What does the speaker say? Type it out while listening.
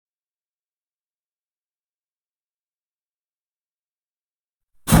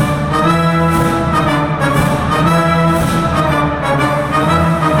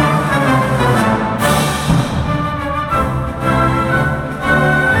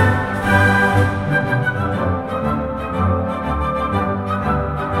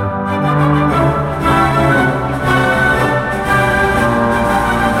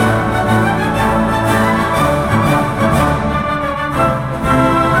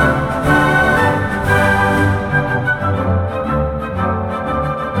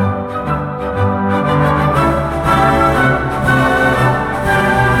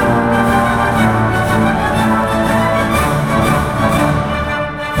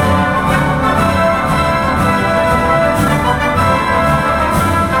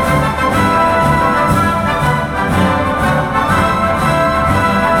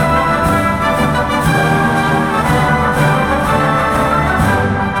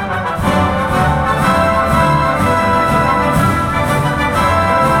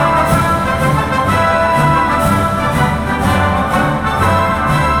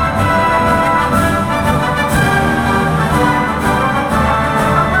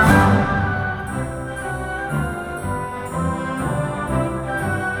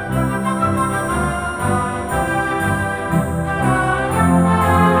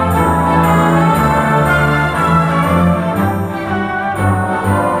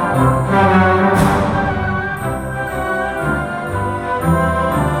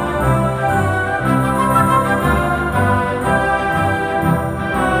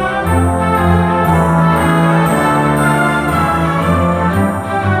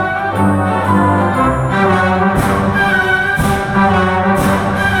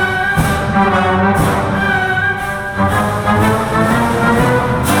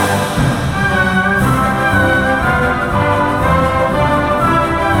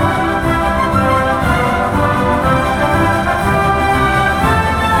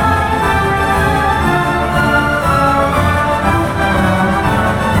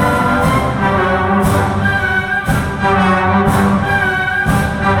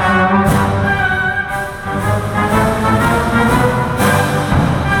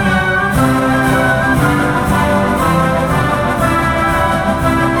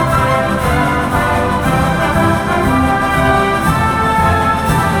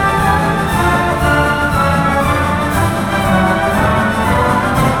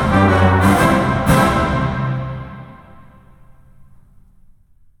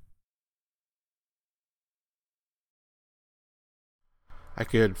I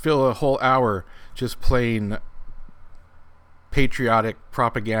could fill a whole hour just playing patriotic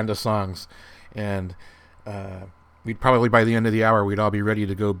propaganda songs, and we'd probably, by the end of the hour, we'd all be ready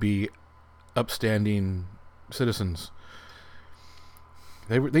to go be upstanding citizens.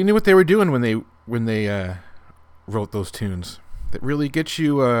 They knew what they were doing when they wrote those tunes that really get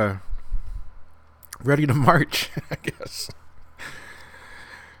you ready to march, I guess.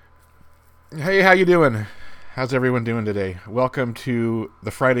 Hey, how you doing? How's everyone doing today? Welcome to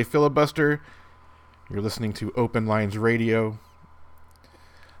the Friday Filibuster. You're listening to Open Lines Radio.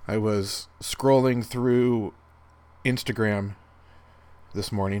 I was scrolling through Instagram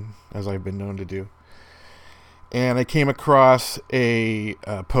this morning, as I've been known to do, and I came across a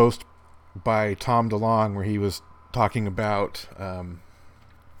post by Tom DeLonge where he was talking about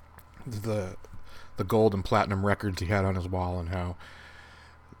the gold and platinum records he had on his wall, and how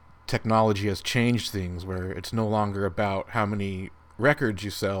technology has changed things, where it's no longer about how many records you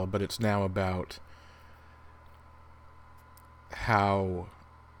sell, but it's now about how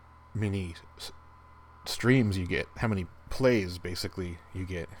many streams you get, how many plays basically you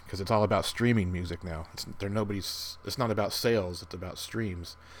get, because it's all about streaming music now. It's not about sales, it's about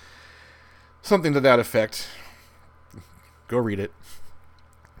streams. Something to that effect. Go read it.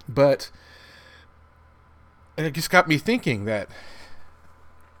 But it just got me thinking that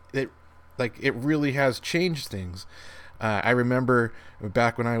it really has changed things. I remember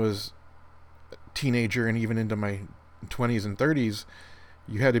back when I was a teenager and even into my 20s and 30s,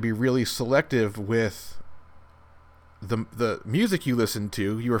 you had to be really selective with the music you listened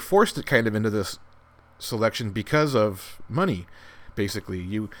to. You were forced to kind of into this selection because of money. Basically,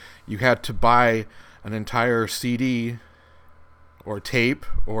 you had to buy an entire CD or tape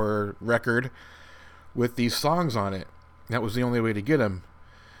or record with these songs on it. That was the only way to get them.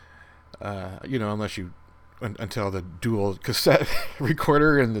 Until the dual cassette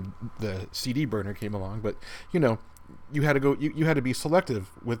recorder and the CD burner came along. But you had to go. You had to be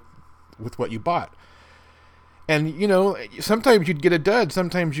selective with what you bought. And sometimes you'd get a dud.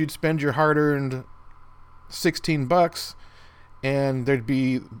 Sometimes you'd spend your hard-earned $16, and there'd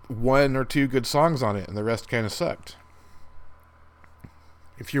be one or two good songs on it, and the rest kind of sucked.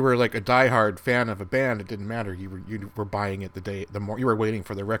 If you were like a diehard fan of a band, it didn't matter. You were buying it the more you were waiting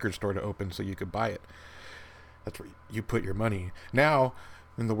for the record store to open so you could buy it. That's where you put your money. Now,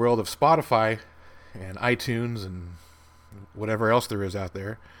 in the world of Spotify and iTunes and whatever else there is out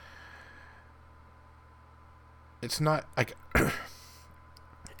there, it's not like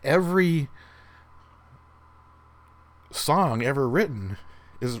every song ever written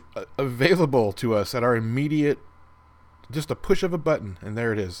is available to us at our immediate, just a push of a button, and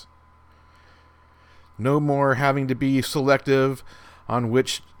there it is. No more having to be selective on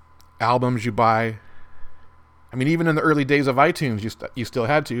which albums you buy. I mean, even in the early days of iTunes, you still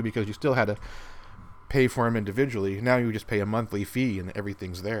had to, because you still had to pay for them individually. Now you just pay a monthly fee and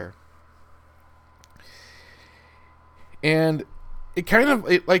everything's there. And it kind of,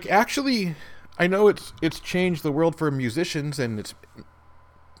 actually, I know it's changed the world for musicians, and it's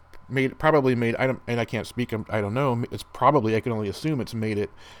probably made, I can't speak, I don't know, it's probably, I can only assume it's made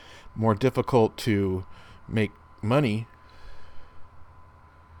it more difficult to make money.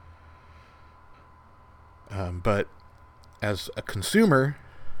 But as a consumer,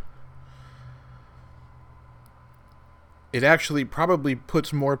 it actually probably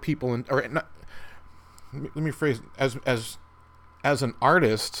puts more people in, or not, let me phrase, as an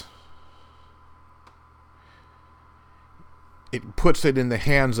artist, it puts it in the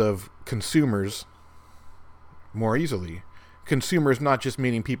hands of consumers more easily. Consumers not just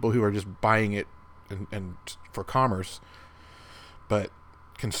meaning people who are just buying it and for commerce, but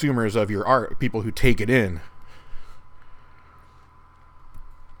consumers of your art, people who take it in.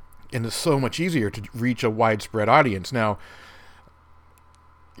 And it's so much easier to reach a widespread audience. Now,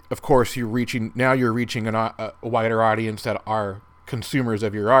 of course, you're reaching a wider audience that are consumers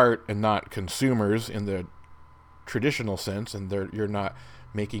of your art and not consumers in the traditional sense, and you're not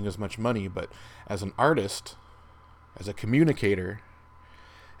making as much money. But as an artist, as a communicator,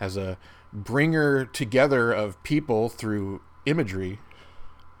 as a bringer together of people through imagery,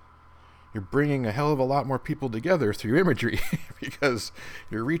 you're bringing a hell of a lot more people together through imagery because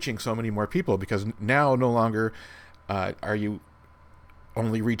you're reaching so many more people, because now no longer are you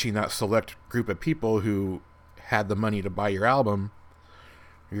only reaching that select group of people who had the money to buy your album.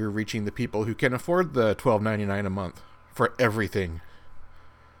 You're reaching the people who can afford the $12.99 a month for everything.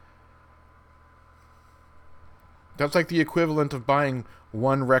 That's like the equivalent of buying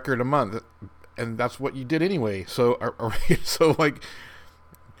one record a month, and that's what you did anyway. So like,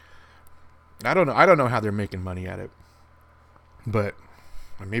 I don't know how they're making money at it, but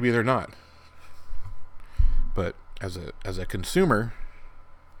Maybe they're not. But as a consumer,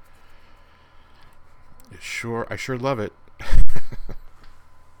 I sure love it.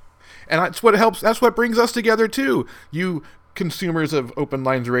 And that's what helps. That's what brings us together too. You consumers of Open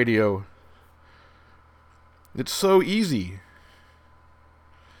Lines Radio. It's so easy.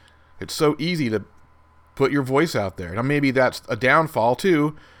 It's so easy to put your voice out there. Now maybe that's a downfall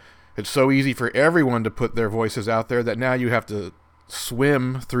too. It's so easy for everyone to put their voices out there that now you have to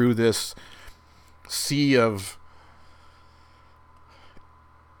swim through this sea of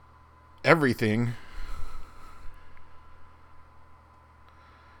everything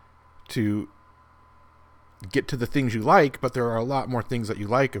to get to the things you like, but there are a lot more things that you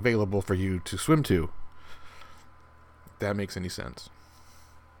like available for you to swim to. If that makes any sense.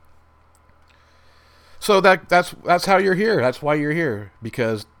 So that's how you're here. That's why you're here,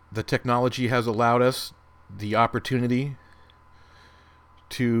 because the technology has allowed us the opportunity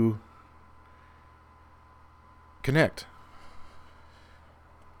to connect.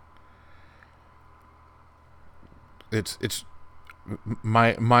 It's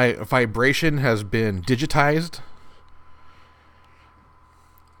my vibration has been digitized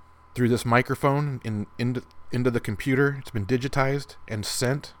through this microphone into the computer. It's been digitized and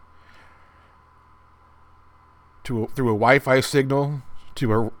sent through a Wi-Fi signal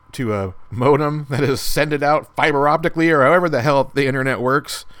to a modem that is sent it out fiber optically or however the hell the internet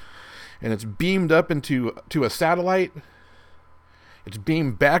works, and it's beamed up to a satellite. It's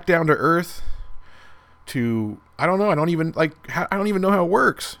beamed back down to Earth to, I don't know, I don't even know how it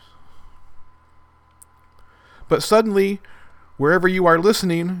works. But suddenly, wherever you are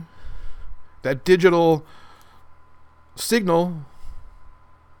listening, that digital signal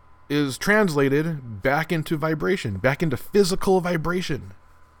is translated back into vibration, back into physical vibration.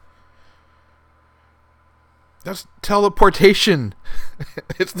 That's teleportation.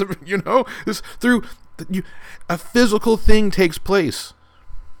 It's it's through a physical thing takes place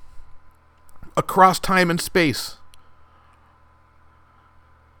across time and space.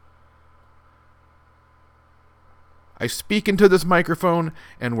 I speak into this microphone,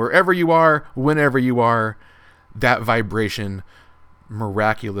 and wherever you are, whenever you are, that vibration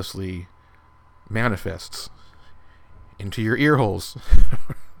miraculously manifests into your ear holes.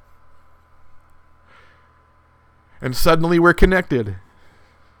 And suddenly we're connected.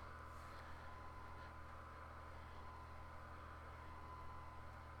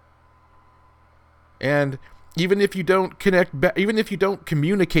 And even if you don't even if you don't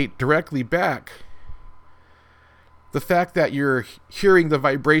communicate directly back, the fact that you're hearing the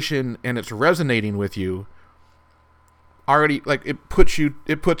vibration and it's resonating with you already, like, it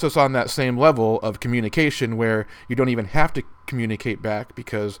puts us on that same level of communication where you don't even have to communicate back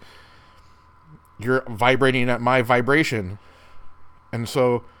because you're vibrating at my vibration. And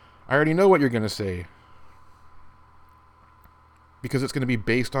so I already know what you're going to say because it's going to be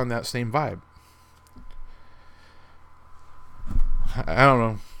based on that same vibe. I don't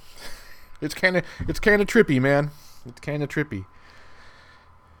know. It's kind of trippy, man. It's kind of trippy.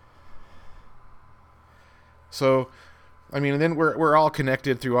 So, I mean, and then we're all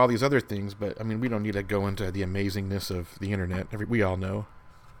connected through all these other things, but I mean, we don't need to go into the amazingness of the internet. We all know.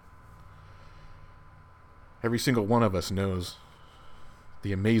 Every single one of us knows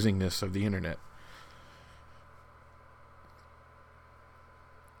the amazingness of the internet.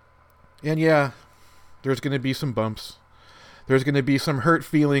 And yeah, there's going to be some bumps. There's going to be some hurt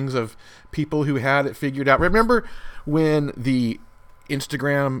feelings of people who had it figured out. Remember when the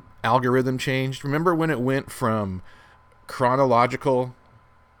Instagram algorithm changed? Remember when it went from chronological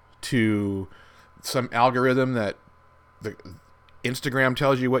to some algorithm that the Instagram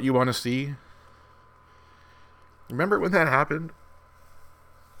tells you what you want to see? Remember when that happened?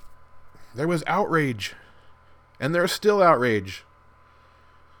 There was outrage. And there's still outrage.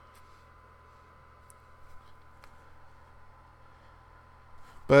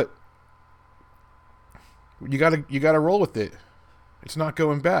 But you gotta roll with it. It's not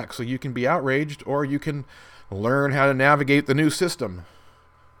going back. So you can be outraged, or you can learn how to navigate the new system.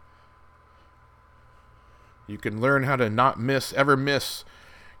 You can learn how to not ever miss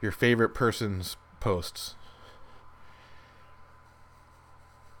your favorite person's posts.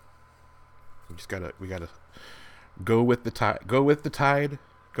 We gotta go with the tide. Go with the tide.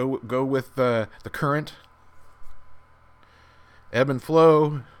 Go with the current. Ebb and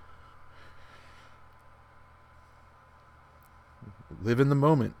flow. Live in the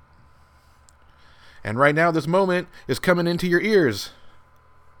moment. And right now, this moment is coming into your ears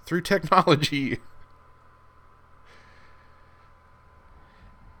through technology.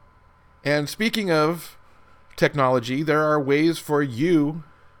 And speaking of technology, there are ways for you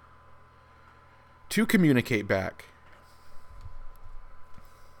to communicate back.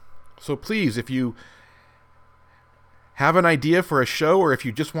 So please, if you have an idea for a show, or if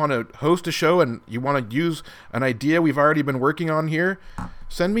you just want to host a show and you want to use an idea we've already been working on here,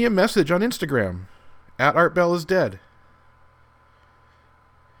 send me a message on Instagram at ArtBellIsDead.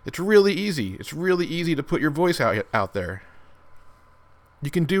 It's really easy. It's really easy to put your voice out there. You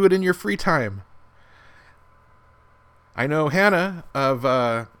can do it in your free time. I know Hannah of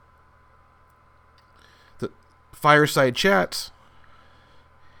the Fireside Chats.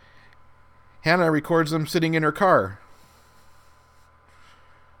 Hannah records them sitting in her car,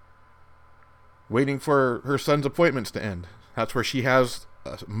 waiting for her son's appointments to end. That's where she has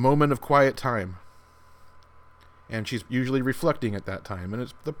a moment of quiet time. And she's usually reflecting at that time. And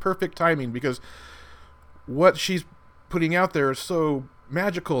it's the perfect timing, because what she's putting out there is so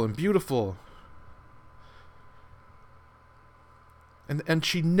magical and beautiful. And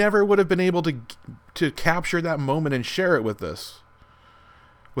she never would have been able to capture that moment and share it with us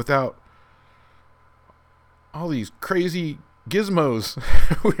without all these crazy gizmos.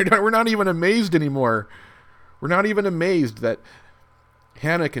 We're not even amazed anymore. We're not even amazed that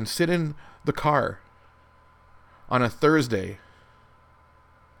Hannah can sit in the car on a Thursday,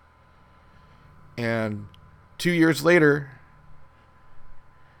 and 2 years later,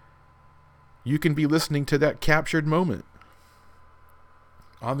 you can be listening to that captured moment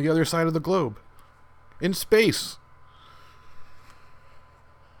on the other side of the globe, in space.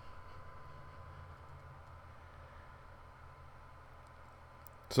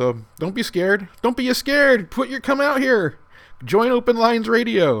 So don't be scared. Don't be scared. Come out here. Join Open Lines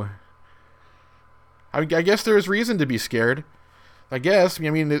Radio. I guess there's reason to be scared. I guess. I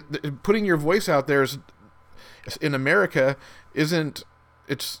mean, putting your voice out there in America isn't.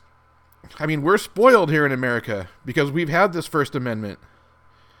 It's. I mean, we're spoiled here in America because we've had this First Amendment.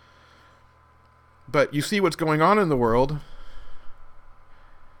 But you see what's going on in the world.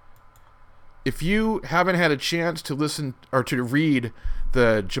 If you haven't had a chance to listen or to read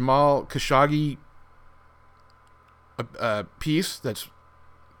the Jamal Khashoggi piece that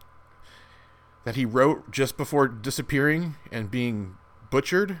he wrote just before disappearing and being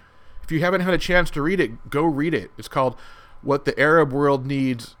butchered, if you haven't had a chance to read it, go read it. It's called "What the Arab World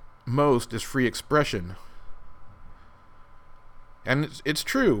Needs Most is Free Expression." And it's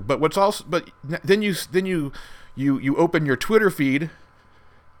true, but then you open your Twitter feed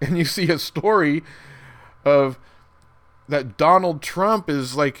and you see a story of that Donald Trump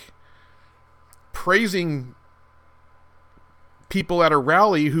is like praising people at a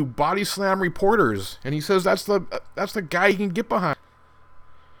rally who body slam reporters, and he says that's the guy he can get behind.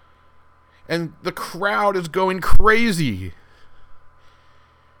 And the crowd is going crazy.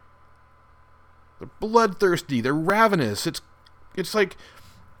 They're bloodthirsty, they're ravenous. It's like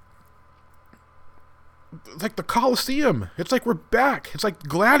the Colosseum. It's like we're back. It's like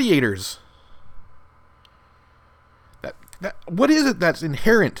gladiators. That what is it that's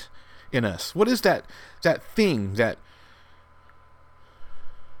inherent in us? What is that thing that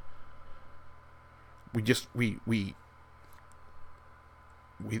we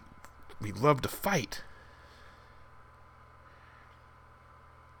love to fight?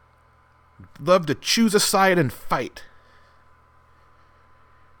 Love to choose a side and fight.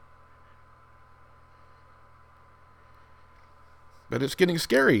 But it's getting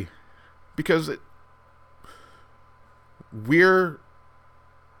scary because we're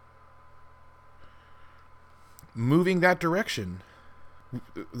moving that direction.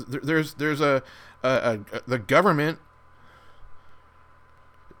 There's the government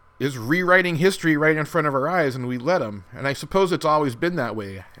is rewriting history right in front of our eyes, and we let them. And I suppose it's always been that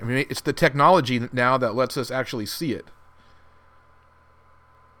way. I mean, it's the technology now that lets us actually see it.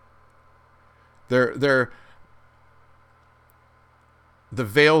 The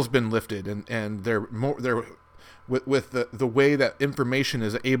veil's been lifted, and they're with the way that information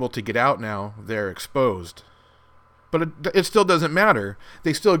is able to get out now, they're exposed. But it still doesn't matter.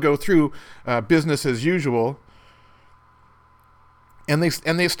 They still go through business as usual, and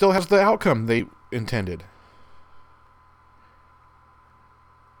they still have the outcome they intended.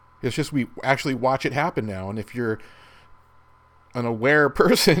 It's just we actually watch it happen now, and if you're an aware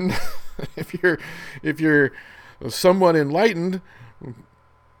person, if you're somewhat enlightened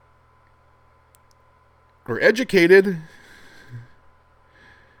or educated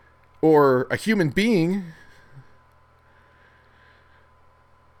or a human being,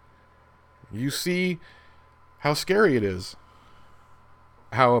 you see how scary it is.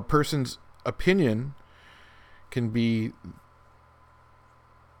 How a person's opinion can be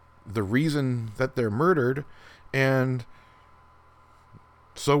the reason that they're murdered, and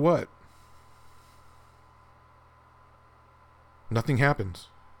so what? Nothing happens.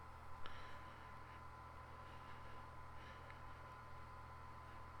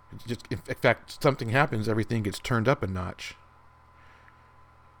 In fact, something happens, everything gets turned up a notch.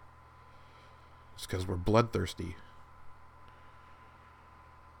 It's because we're bloodthirsty.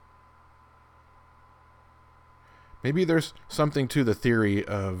 Maybe there's something to the theory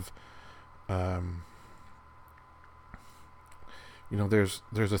of, there's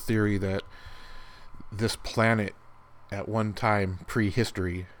a theory that this planet at one time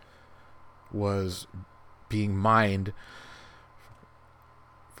prehistory was being mined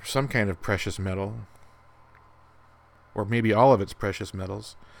for some kind of precious metal, or maybe all of its precious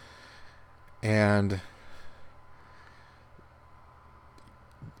metals, and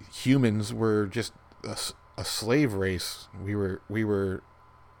humans were just a slave race. We were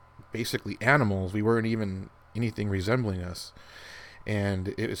basically animals. We weren't even anything resembling us, and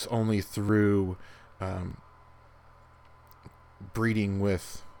it's only through breeding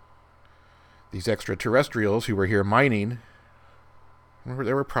with these extraterrestrials who were here mining.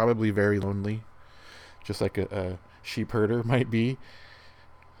 They were probably very lonely, just like a sheep herder might be.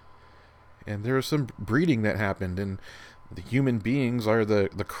 And there was some breeding that happened, and the human beings are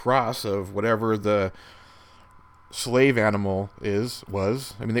the cross of whatever the slave animal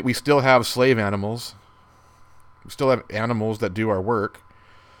was. I mean, we still have slave animals. We still have animals that do our work.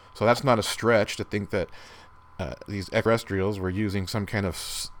 So that's not a stretch to think that these extraterrestrials were using some kind of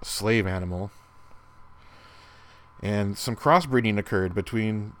slave animal. And some crossbreeding occurred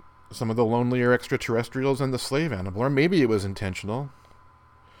between some of the lonelier extraterrestrials and the slave animal. Or maybe it was intentional.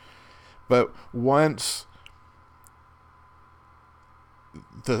 But once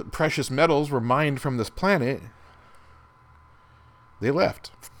the precious metals were mined from this planet, they left.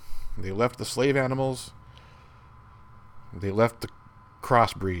 They left the slave animals. They left the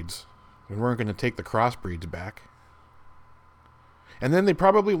crossbreeds. We weren't going to take the crossbreeds back. And then they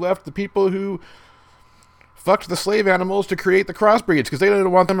probably left the people who fucked the slave animals to create the crossbreeds, because they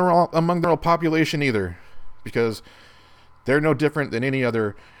didn't want them among their population either, because they're no different than any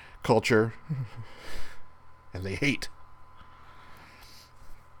other culture, and they hate.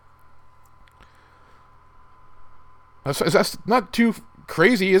 That's not too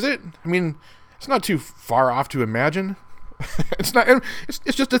crazy, is it? I mean, it's not too far off to imagine. It's not. It's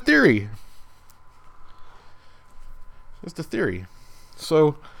just a theory. It's a theory.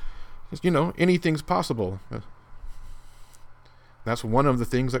 So, anything's possible. That's one of the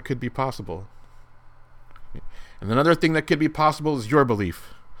things that could be possible. And another thing that could be possible is your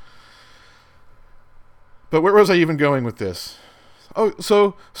belief. But where was I even going with this? Oh,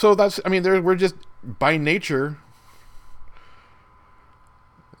 so that's. I mean, we're just by nature.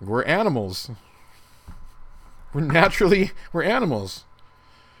 We're animals. We're animals.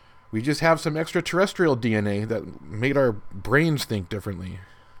 We just have some extraterrestrial DNA that made our brains think differently.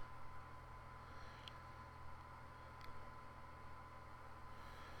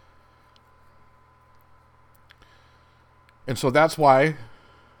 And so that's why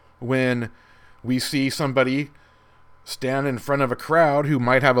when we see somebody stand in front of a crowd who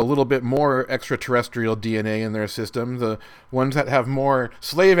might have a little bit more extraterrestrial DNA in their system, the ones that have more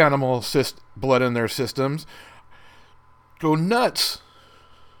slave animal blood in their systems go nuts.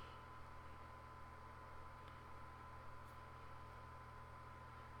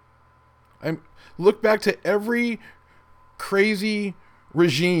 Look back to every crazy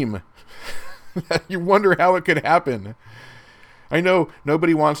regime that you wonder how it could happen. I know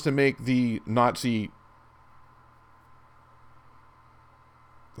nobody wants to make the Nazi.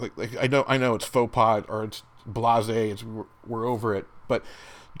 I know it's faux pas or it's blasé. We're over it. But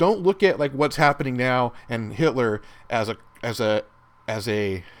don't look at like what's happening now and Hitler as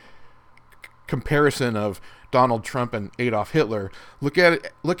a comparison of Donald Trump and Adolf Hitler. Look at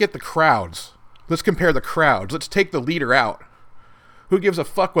the crowds. Let's compare the crowds. Let's take the leader out. Who gives a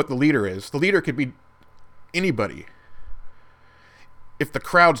fuck what the leader is? The leader could be anybody. If the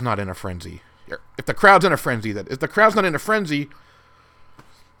crowd's not in a frenzy. If the crowd's in a frenzy, if the crowd's not in a frenzy,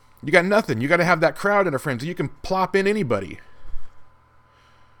 you got nothing. You got to have that crowd in a frenzy. You can plop in anybody.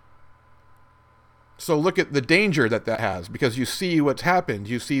 So look at the danger that has, because you see what's happened.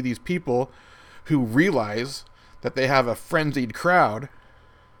 You see these people who realize that they have a frenzied crowd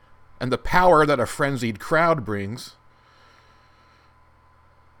and the power that a frenzied crowd brings.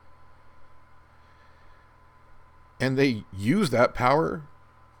 And they use that power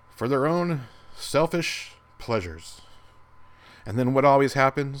for their own selfish pleasures. And then what always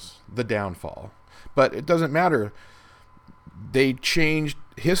happens? The downfall. But it doesn't matter. They changed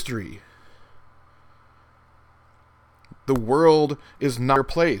history. The world is not their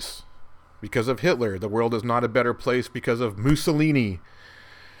place. because of Hitler. The world is not a better place because of Mussolini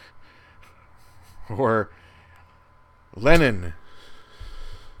or Lenin.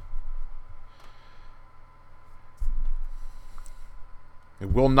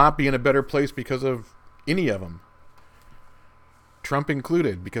 It will not be in a better place because of any of them. Trump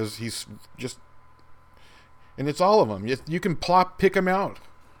included, because he's just... And it's all of them. You can pick them out.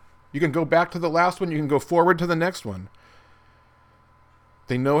 You can go back to the last one. You can go forward to the next one.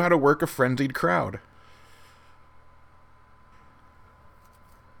 They know how to work a frenzied crowd.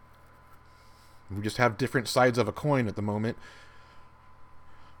 We just have different sides of a coin at the moment.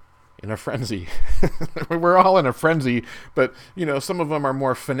 In a frenzy. We're all in a frenzy, but, some of them are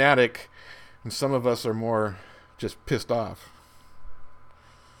more fanatic, and some of us are more just pissed off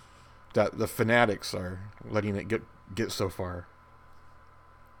that the fanatics are letting it get so far.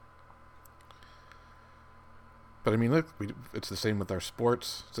 But look, it's the same with our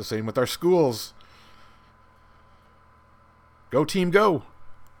sports. It's the same with our schools. Go team, go.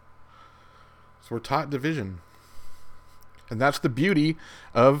 So we're taught division. And that's the beauty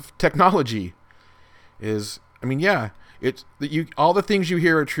of technology. It's all the things you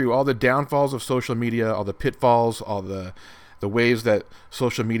hear are true. All the downfalls of social media, all the pitfalls, all the ways that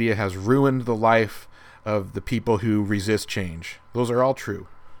social media has ruined the life of the people who resist change. Those are all true.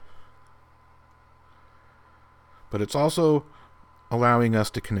 But it's also allowing us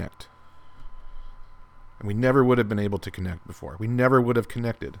to connect. And we never would have been able to connect before. We never would have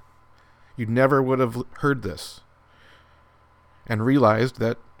connected. You never would have heard this and realized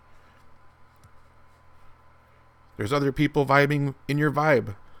that there's other people vibing in your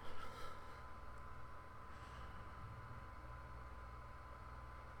vibe.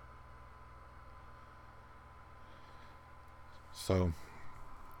 So,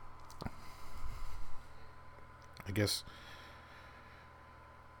 I guess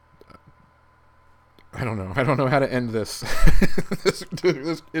I don't know. I don't know how to end this.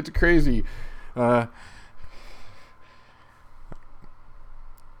 It's crazy. So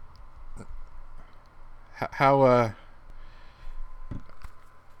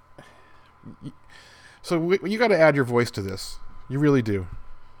you got to add your voice to this. You really do.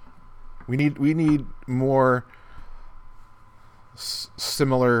 We need more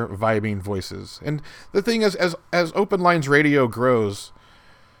similar vibing voices. And the thing is, as Open Lines Radio grows,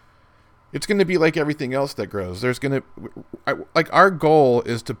 it's going to be like everything else that grows. Our goal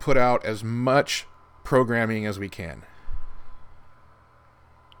is to put out as much programming as we can.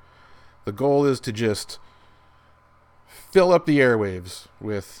 The goal is to just fill up the airwaves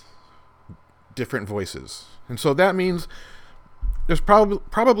with different voices. And so that means there's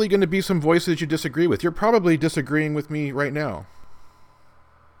probably going to be some voices you disagree with. You're probably disagreeing with me right now.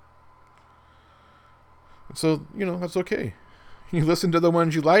 So, that's okay. You listen to the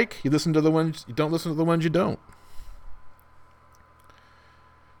ones you like. You listen to the ones you don't listen to the ones you don't.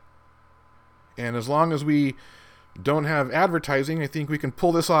 And as long as we don't have advertising, I think we can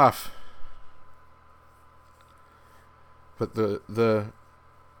pull this off. But the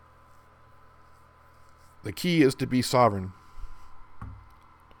key is to be sovereign.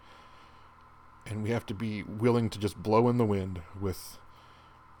 And we have to be willing to just blow in the wind, with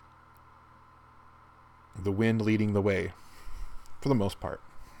the wind leading the way, for the most part.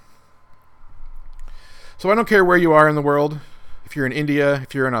 So I don't care where you are in the world. If you're in India,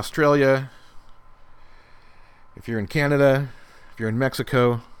 if you're in Australia, if you're in Canada, if you're in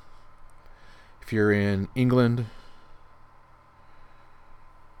Mexico, if you're in England,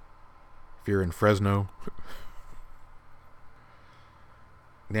 if you're in Fresno,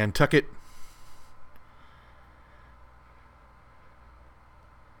 Nantucket,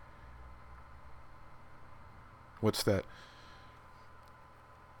 what's that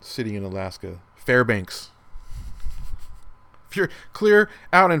city in Alaska? Fairbanks. If you're clear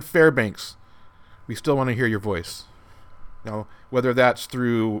out in Fairbanks, we still want to hear your voice. Now, whether that's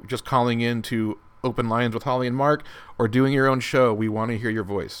through just calling in to Open Lines with Holly and Mark or doing your own show, we want to hear your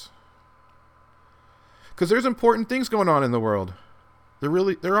voice. Because there's important things going on in the world.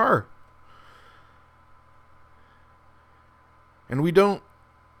 There are. And we don't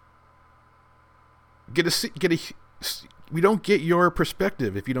we don't get your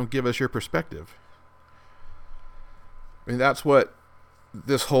perspective if you don't give us your perspective. I mean, that's what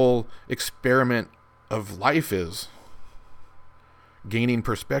this whole experiment of life is. Gaining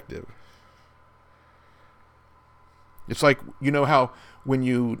perspective. It's like, how when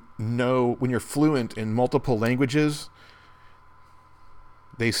you're fluent in multiple languages,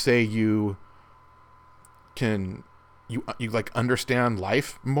 they say you understand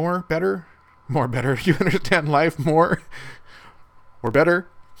life more better. You understand life more or better.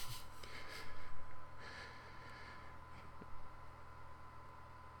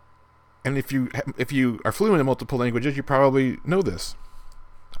 And if you are fluent in multiple languages, you probably know this.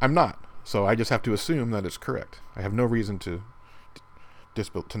 I'm not, so I just have to assume that it's correct. I have no reason to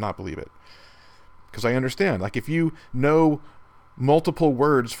not believe it, because I understand. Like, if you know multiple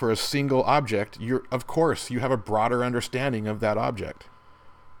words for a single object, of course you have a broader understanding of that object.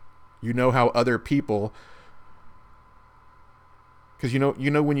 You know how other people, because you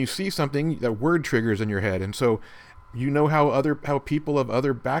know when you see something, that word triggers in your head, and so you know how people of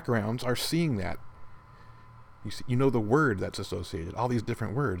other backgrounds are seeing that. You know the word that's associated, all these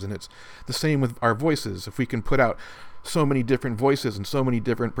different words, and it's the same with our voices. If we can put out so many different voices and so many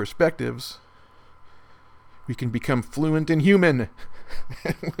different perspectives, we can become fluent in human.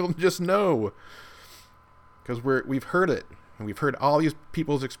 We'll just know, because we've heard it, and we've heard all these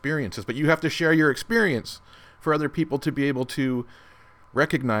people's experiences. But you have to share your experience for other people to be able to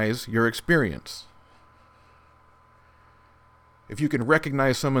recognize your experience. If you can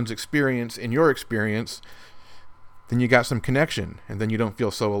recognize someone's experience in your experience, then you got some connection, and then you don't feel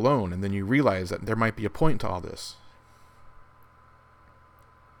so alone, and then you realize that there might be a point to all this.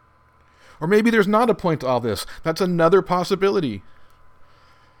 Or maybe there's not a point to all this. That's another possibility.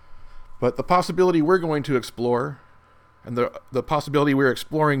 But the possibility we're going to explore, and the possibility we're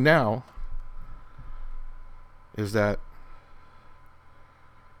exploring now, is that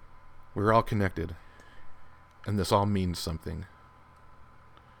we're all connected, and this all means something.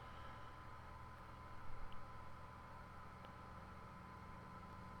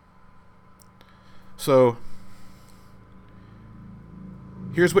 So,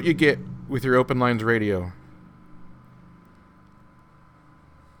 here's what you get with your Open Lines Radio.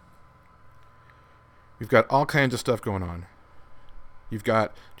 We've got all kinds of stuff going on. You've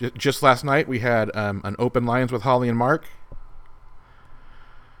got, just last night, we had an Open Lines with Holly and Mark.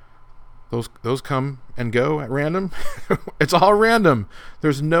 Those come and go at random. It's all random.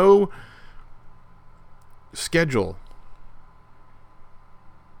 There's no schedule.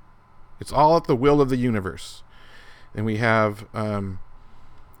 It's all at the will of the universe. And we have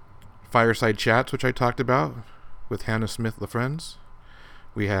Fireside Chats, which I talked about with Hannah Smith LaFriends.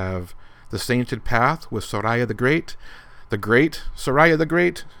 We have The Sainted Path with Soraya the Great. The Great, Soraya the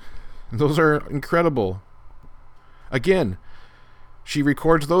Great. Those are incredible. Again, she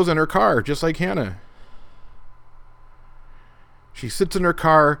records those in her car, just like Hannah. She sits in her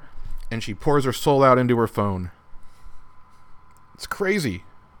car and she pours her soul out into her phone. It's crazy.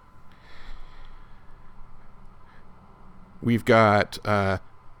 We've got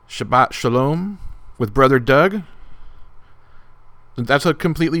Shabbat Shalom with Brother Doug. That's a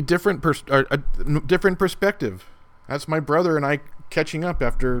completely different different perspective. That's my brother and I catching up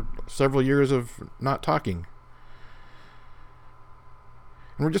after several years of not talking.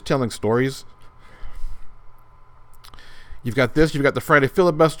 And we're just telling stories. You've got this, you've got the Friday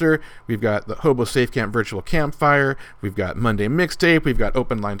Filibuster, we've got the Hobo Safe Camp Virtual Campfire, we've got Monday Mixtape, we've got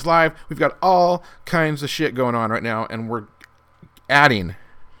Open Lines Live, we've got all kinds of shit going on right now, and we're adding.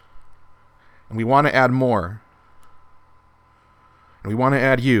 And we want to add more. And we want to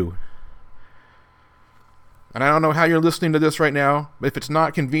add you. And I don't know how you're listening to this right now, but if it's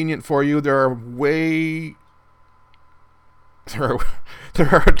not convenient for you, there are a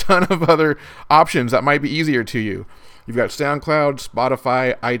ton of other options that might be easier to you. You've got SoundCloud,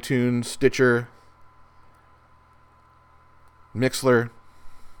 Spotify, iTunes, Stitcher, Mixlr. If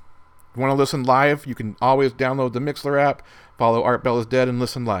you want to listen live, you can always download the Mixlr app, follow Art Bell is Dead, and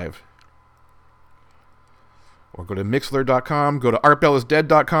listen live. Or go to Mixlr.com, go to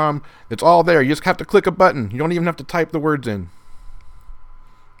ArtBellIsDead.com. It's all there. You just have to click a button. You don't even have to type the words in.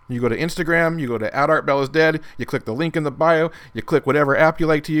 You go to Instagram, you go to @ArtBellIsDead, you click the link in the bio, you click whatever app you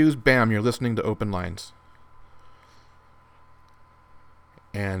like to use, bam, you're listening to Open Lines.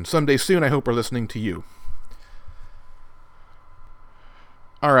 And someday soon, I hope we're listening to you.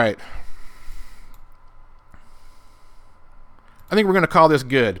 All right. I think we're going to call this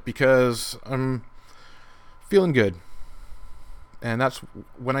good because I'm feeling good. And that's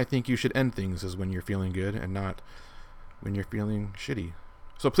when I think you should end things, is when you're feeling good and not when you're feeling shitty.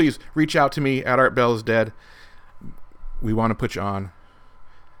 So please reach out to me @ArtBellIsDead. We want to put you on.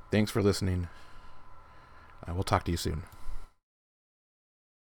 Thanks for listening. We'll talk to you soon.